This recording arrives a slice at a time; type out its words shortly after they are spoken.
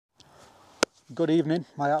good evening,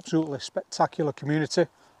 my absolutely spectacular community.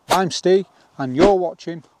 I'm Steve and you're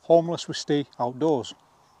watching Homeless with Steve Outdoors.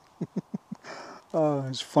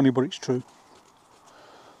 It's funny but it's true.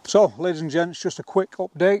 So ladies and gents, just a quick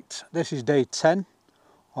update. This is day 10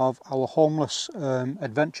 of our homeless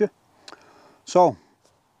adventure. So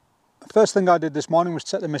first thing I did this morning was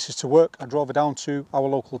take the missus to work. I drove her down to our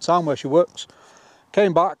local town where she works.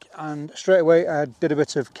 Came back and straight away I did a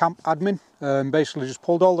bit of camp admin. Basically just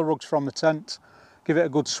pulled all the rugs from the tent, give it a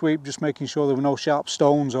good sweep, just making sure there were no sharp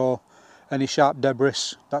stones or any sharp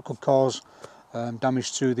debris that could cause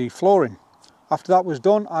damage to the flooring. After that was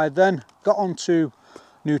done, I then got onto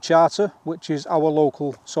New Charter, which is our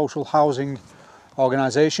local social housing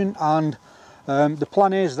organisation, and the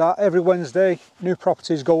plan is that every Wednesday new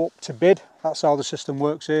properties go up to bid. That's how the system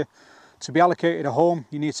works here. To be allocated a home,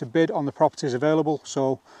 you need to bid on the properties available.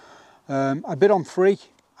 So I bid on 3,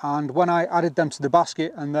 and when I added them to the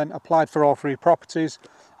basket and then applied for all 3 properties,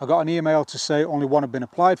 I got an email to say only 1 had been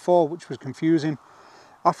applied for, which was confusing.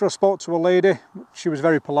 After I spoke to a lady, she was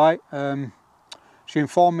very polite. She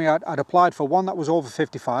informed me I'd applied for 1 that was over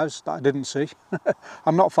 55s that I didn't see.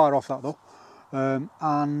 I'm not far off that though.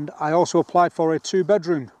 And I also applied for a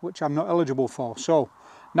 2-bedroom, which I'm not eligible for. So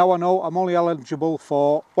now I know I'm only eligible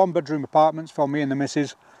for 1-bedroom apartments for me and the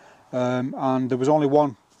missus, and there was only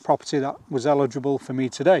 1 property that was eligible for me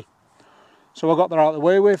today. So I got that out of the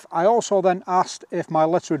way with. I also then asked if my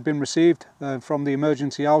letter had been received from the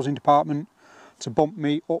emergency housing department to bump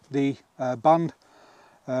me up the band.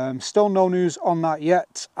 Still no news on that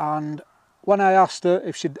yet, and when I asked her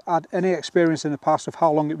if she'd had any experience in the past of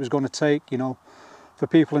how long it was going to take, you know, for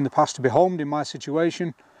people in the past to be homed in my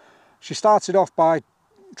situation, she started off by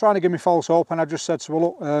trying to give me false hope, and I just said to her,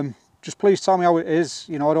 look, just please tell me how it is.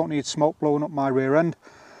 You know, I don't need smoke blowing up my rear end.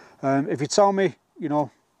 If you tell me, you know,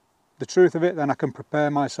 the truth of it, then I can prepare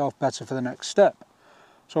myself better for the next step.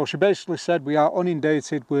 So she basically said we are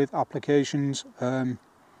inundated with applications.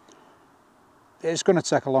 It's going to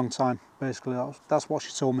take a long time, basically. That's what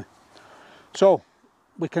she told me. So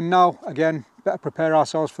we can now again better prepare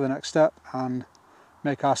ourselves for the next step and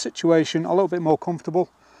make our situation a little bit more comfortable.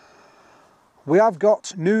 We have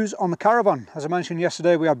got news on the caravan. As I mentioned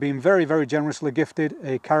yesterday, we have been very, very generously gifted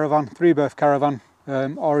a caravan, 3-berth caravan,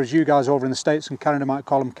 or as you guys over in the States and Canada might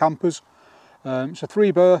call them, campers. It's a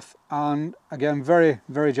 3-berth, and again, very,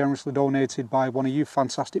 very generously donated by one of you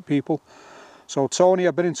fantastic people. So Tony,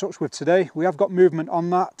 I've been in touch with today. We have got movement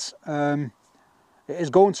on that. It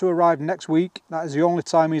is going to arrive next week. That is the only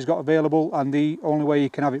time he's got available and the only way he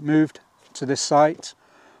can have it moved to this site.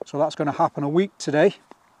 So that's going to happen a week today.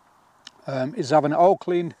 He's having it all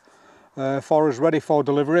cleaned for us, ready for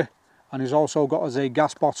delivery, and he's also got us a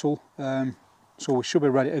gas bottle, so we should be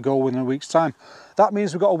ready to go within a week's time. That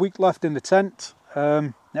means we've got a week left in the tent.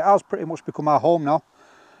 It has pretty much become our home now,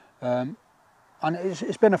 and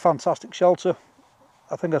it's been a fantastic shelter.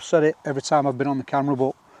 I think I've said it every time I've been on the camera,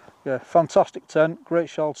 but yeah, fantastic tent, great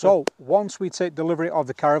shelter. So once we take delivery of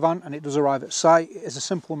the caravan and it does arrive at site, it is a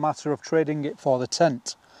simple matter of trading it for the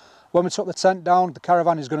tent. When we took the tent down, the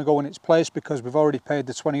caravan is going to go in its place because we've already paid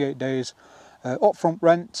the 28 days upfront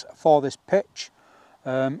rent for this pitch.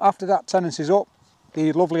 After that tenancy is up,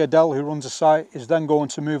 the lovely Adele who runs the site is then going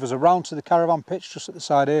to move us around to the caravan pitch just at the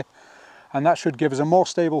side here, and that should give us a more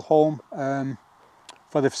stable home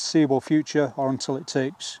for the foreseeable future, or until it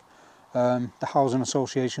takes the housing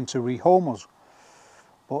association to rehome us.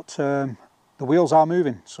 But the wheels are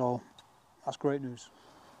moving, so that's great news.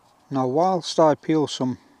 Now whilst I peel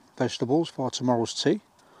some vegetables for tomorrow's tea,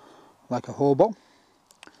 like a hobo,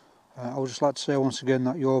 I would just like to say once again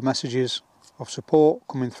that your messages of support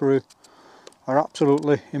coming through are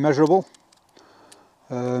absolutely immeasurable,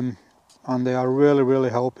 and they are really,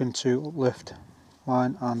 really helping to uplift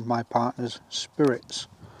mine and my partner's spirits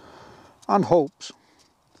and hopes.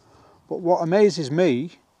 But what amazes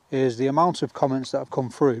me is the amount of comments that have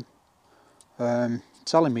come through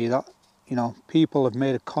telling me that, you know, people have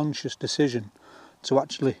made a conscious decision to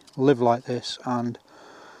actually live like this, and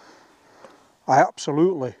I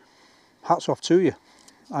absolutely, hats off to you.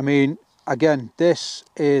 I mean, again, this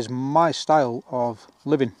is my style of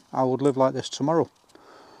living. I would live like this tomorrow.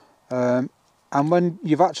 And when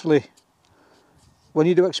you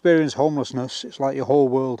do experience homelessness, it's like your whole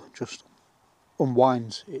world just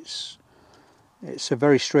unwinds. It's a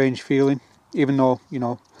very strange feeling, even though, you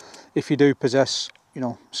know, if you do possess, you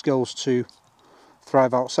know, skills to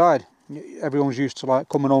thrive outside. Everyone's used to like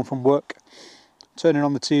coming home from work, turning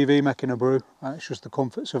on the TV, making a brew, and it's just the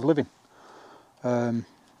comforts of living. But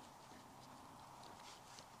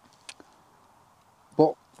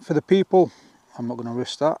for the people, I'm not going to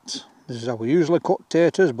risk that. This is how we usually cut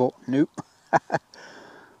taters, but nope.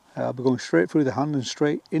 I'll be going straight through the hand and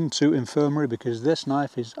straight into infirmary because this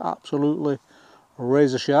knife is absolutely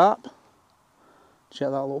razor sharp. Check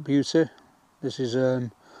that little beauty. This is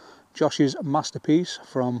Josh's masterpiece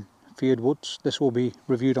from Feared Woods. This will be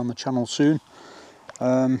reviewed on the channel soon.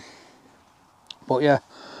 But yeah,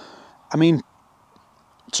 I mean,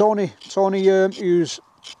 Tony who's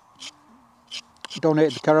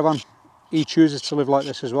donated the caravan, he chooses to live like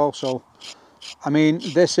this as well. So I mean,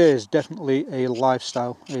 this is definitely a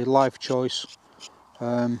lifestyle, a life choice,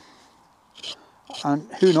 and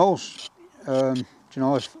who knows, you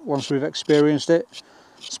know, if once we've experienced it,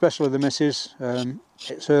 especially the missus,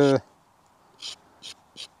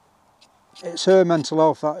 it's her mental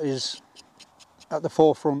health that is at the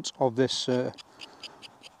forefront of this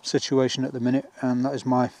situation at the minute, and that is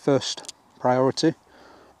my first priority.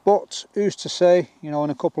 But who's to say, you know, in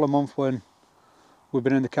a couple of months when we've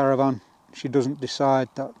been in the caravan, she doesn't decide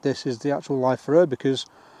that this is the actual life for her, because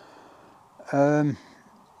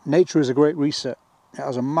nature is a great reset. It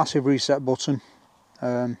has a massive reset button,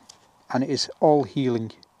 and it is all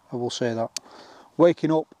healing, I will say that.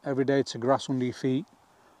 Waking up every day to grass under your feet,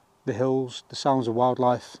 the hills, the sounds of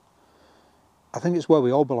wildlife, I think it's where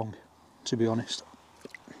we all belong, to be honest.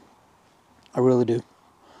 I really do.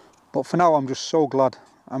 But for now, I'm just so glad,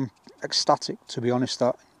 I'm ecstatic, to be honest,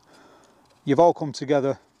 that you've all come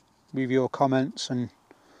together with your comments and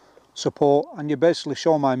support, and you basically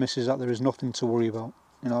show my missus that there is nothing to worry about.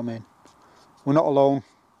 You know what I mean? We're not alone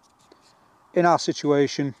in our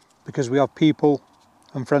situation, because we have people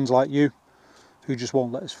and friends like you who just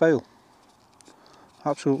won't let us fail.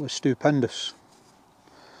 Absolutely stupendous.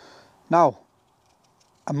 Now,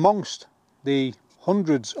 amongst the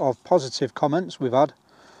hundreds of positive comments we've had,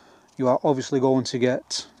 you are obviously going to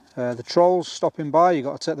get the trolls stopping by. You've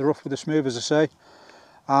got to take the rough with the smooth, as I say.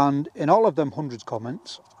 And in all of them hundreds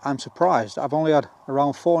comments, I'm surprised I've only had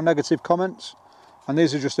around 4 negative comments, and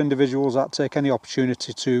these are just individuals that take any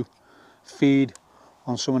opportunity to feed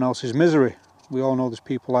on someone else's misery. We all know there's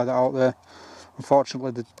people like that out there.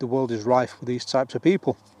 Unfortunately, the world is rife with these types of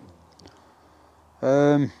people.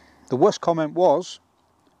 The worst comment was,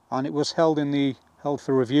 and it was held in the held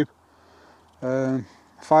for review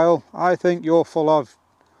file, I think you're full of.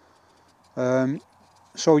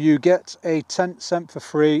 So you get a tent sent for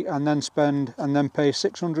free and then pay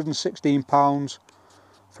 £616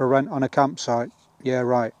 for rent on a campsite. Yeah,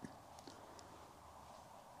 right.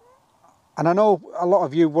 And I know a lot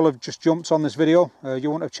of you will have just jumped on this video. You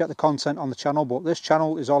won't have checked the content on the channel, but this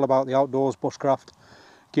channel is all about the outdoors, bushcraft,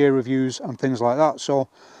 gear reviews and things like that. So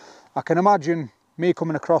I can imagine me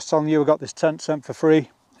coming across telling you I got this tent sent for free.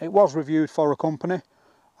 It was reviewed for a company,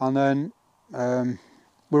 and then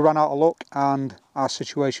we ran out of luck and our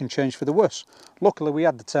situation changed for the worse. Luckily we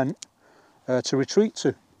had the tent to retreat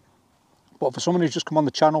to. But for someone who's just come on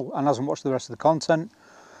the channel and hasn't watched the rest of the content,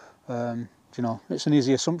 you know, it's an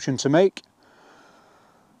easy assumption to make.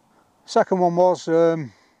 Second one was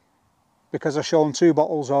because I shown 2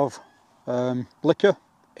 bottles of liquor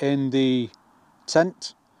in the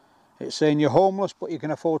tent. It's saying you're homeless but you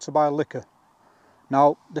can afford to buy liquor.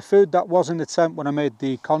 Now, the food that was in the tent when I made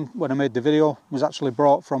the video was actually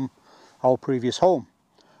brought from our previous home.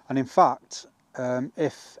 And in fact,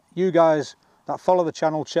 if you guys that follow the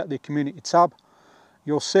channel check the community tab,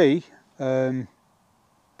 you'll see the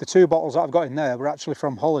 2 bottles that I've got in there were actually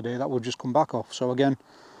from holiday that we've just come back off. So again,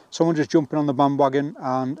 someone just jumping on the bandwagon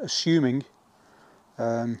and assuming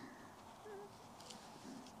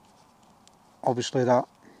obviously that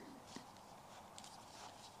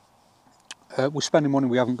we're spending money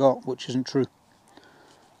we haven't got, which isn't true.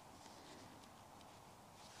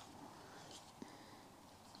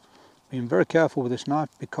 Being very careful with this knife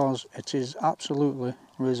because it is absolutely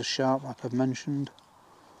razor sharp, like I've mentioned.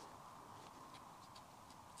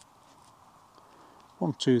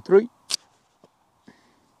 1, 2, 3.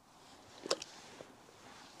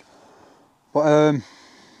 But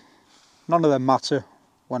none of them matter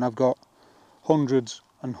when I've got hundreds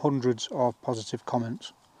and hundreds of positive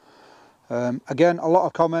comments. Again, a lot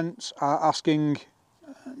of comments are asking,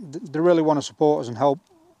 they really want to support us and help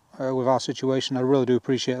with our situation. I really do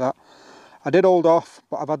appreciate that. I did hold off,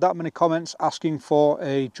 but I've had that many comments asking for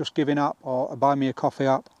a Just Giving app or a Buy Me a Coffee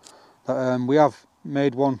app. We have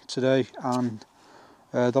made one today, and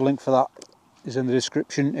the link for that is in the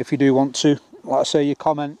description if you do want to. Like I say, your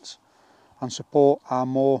comments and support are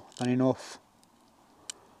more than enough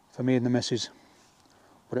for me and the missus,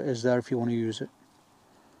 but it is there if you want to use it.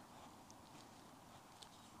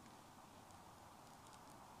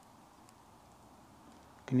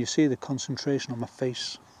 Can you see the concentration on my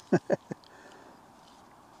face?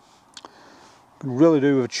 Can really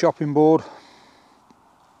do with a chopping board.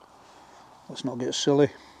 let's not get silly.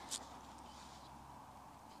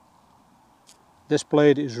 This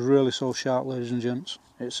blade is really so sharp, ladies and gents.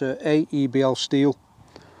 It's a AEBL steel,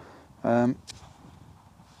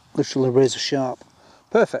 literally razor sharp.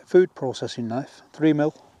 Perfect food processing knife,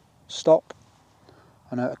 3mm stock,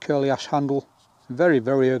 and a curly ash handle. Very,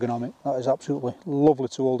 very ergonomic. That is absolutely lovely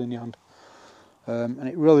to hold in your hand, and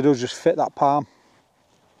it really does just fit that palm.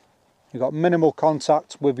 You've got minimal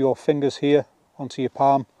contact with your fingers here onto your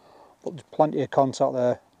palm, but there's plenty of contact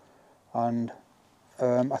there, and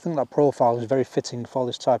I think that profile is very fitting for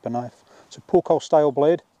this type of knife. It's a Puko style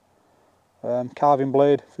blade, carving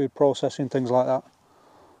blade, food processing, things like that.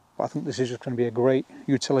 But I think this is just going to be a great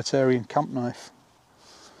utilitarian camp knife.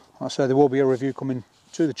 Like I say, there will be a review coming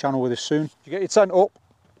to the channel with this soon. Did you get your tent up?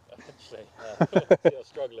 Eventually, still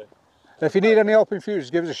struggling. If you need any help in future,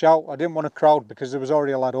 just give us a shout. I didn't want to crowd because there was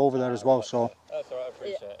already a lad over there as well, so... That's alright, I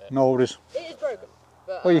appreciate it. No worries. It is broken.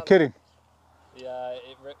 But, Oh, you're kidding? Yeah,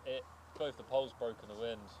 both the poles broke in the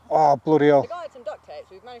wind. Oh, bloody hell. The guy had some duct tape, so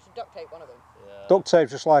we've managed to duct tape one of them. Yeah. Duct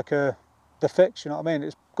tape's just like the fix, you know what I mean?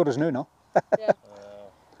 It's good as new now. Yeah.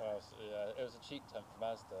 Yeah, it was a cheap tent from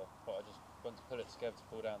Asda, but I just went to put it together to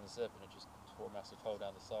pull down the zip and it just tore a massive hole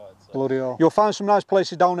down the side. So. Bloody hell. You'll find some nice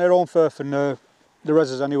places down there on Firth and the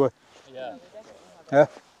reses anyway. Yeah. Yeah?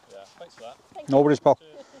 Yeah, thanks for that. No worries, pal.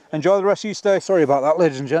 Enjoy the rest of your stay. Sorry about that,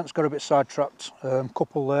 ladies and gents. Got a bit sidetracked.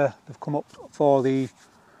 Couple there, they've come up for the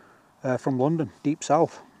from London, deep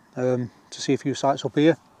south, to see a few sites up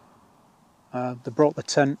here. They brought the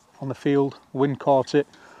tent on the field, wind caught it.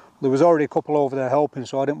 There was already a couple over there helping,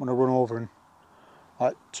 so I didn't want to run over and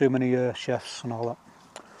like too many chefs and all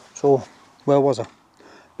that. So, where was I?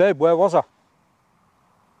 Babe, where was I?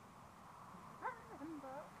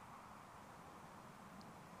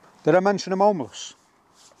 Did I mention I'm homeless?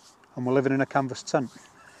 And we're living in a canvas tent.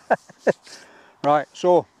 Right,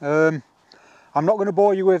 so I'm not going to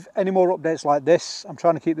bore you with any more updates like this. I'm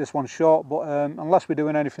trying to keep this one short, but unless we're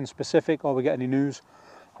doing anything specific or we get any news,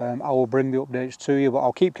 I will bring the updates to you. But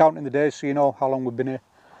I'll keep counting the days so you know how long we've been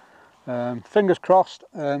here. Fingers crossed,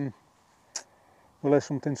 we'll hear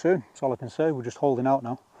something soon. That's all I can say. We're just holding out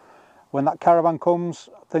now. When that caravan comes,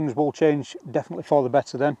 things will change definitely for the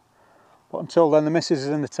better then. But until then, the missus is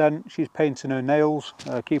in the tent. She's painting her nails,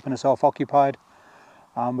 keeping herself occupied.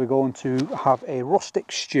 And we're going to have a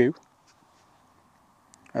rustic stew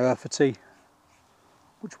for tea,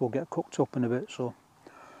 which will get cooked up in a bit. So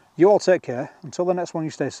you all take care. Until the next one,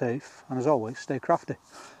 you stay safe. And as always, stay crafty.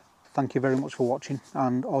 Thank you very much for watching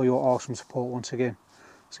and all your awesome support once again.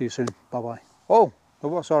 See you soon. Bye-bye. Oh,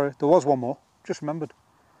 sorry, there was one more. Just remembered.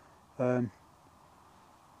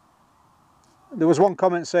 There was one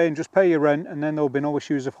comment saying just pay your rent and then there'll be no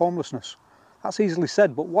issues of homelessness. That's easily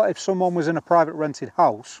said, but what if someone was in a private rented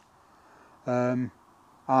house and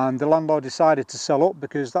the landlord decided to sell up,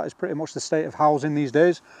 because that is pretty much the state of housing these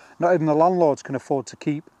days. Not even the landlords can afford to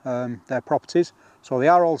keep their properties, so they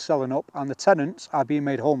are all selling up and the tenants are being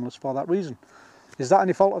made homeless for that reason. Is that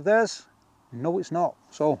any fault of theirs? No, it's not.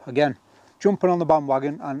 So again, jumping on the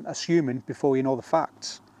bandwagon and assuming before you know the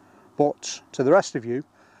facts. But to the rest of you,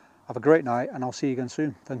 have a great night and I'll see you again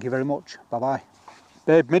soon. Thank you very much. Bye bye.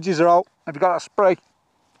 Babe, midges are out. Have you got that spray?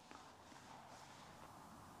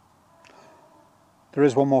 There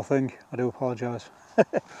is one more thing. I do apologise.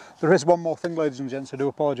 There is one more thing, ladies and gents. I do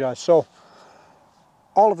apologise. So,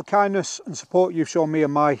 all of the kindness and support you've shown me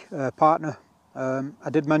and my partner. I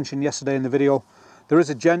did mention yesterday in the video, there is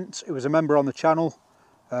a gent who was a member on the channel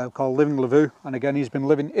called Living Lavoo. And again, he's been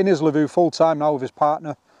living in his Lavoo full time now with his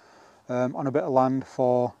partner on a bit of land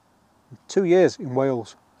for 2 years in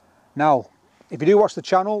Wales. Now, if you do watch the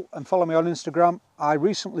channel and follow me on Instagram, I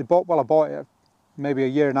recently bought, well I bought it maybe a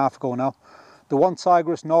year and a half ago now, the One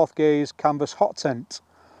Tigris North Gaze canvas hot tent.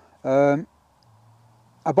 I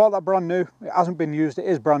bought that brand new. It hasn't been used, it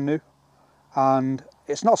is brand new. And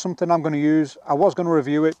it's not something I'm going to use. I was going to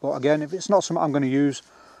review it, but again, if it's not something I'm going to use,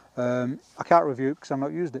 I can't review it because I've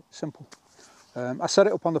not used it, simple. I set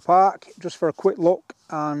it up on the park just for a quick look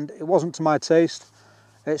and it wasn't to my taste.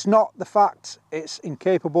 It's not the fact it's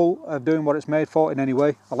incapable of doing what it's made for in any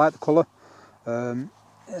way. I like the colour.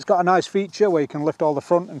 It's got a nice feature where you can lift all the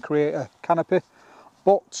front and create a canopy,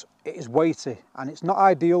 but it is weighty and it's not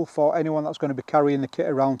ideal for anyone that's going to be carrying the kit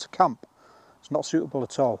around to camp. It's not suitable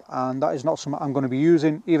at all, and that is not something I'm going to be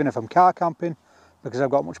using even if I'm car camping, because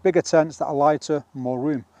I've got much bigger tents that are lighter, more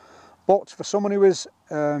room. But for someone who is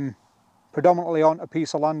predominantly on a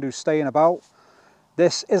piece of land who's staying about,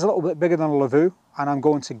 this is a little bit bigger than a Lavoo, and I'm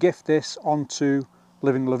going to gift this onto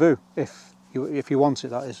Living Lavoo if you want it,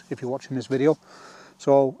 that is, if you're watching this video.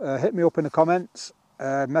 So hit me up in the comments,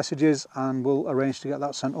 messages, and we'll arrange to get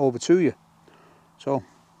that sent over to you. So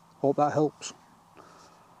hope that helps.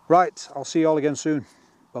 Right, I'll see you all again soon.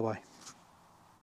 Bye bye.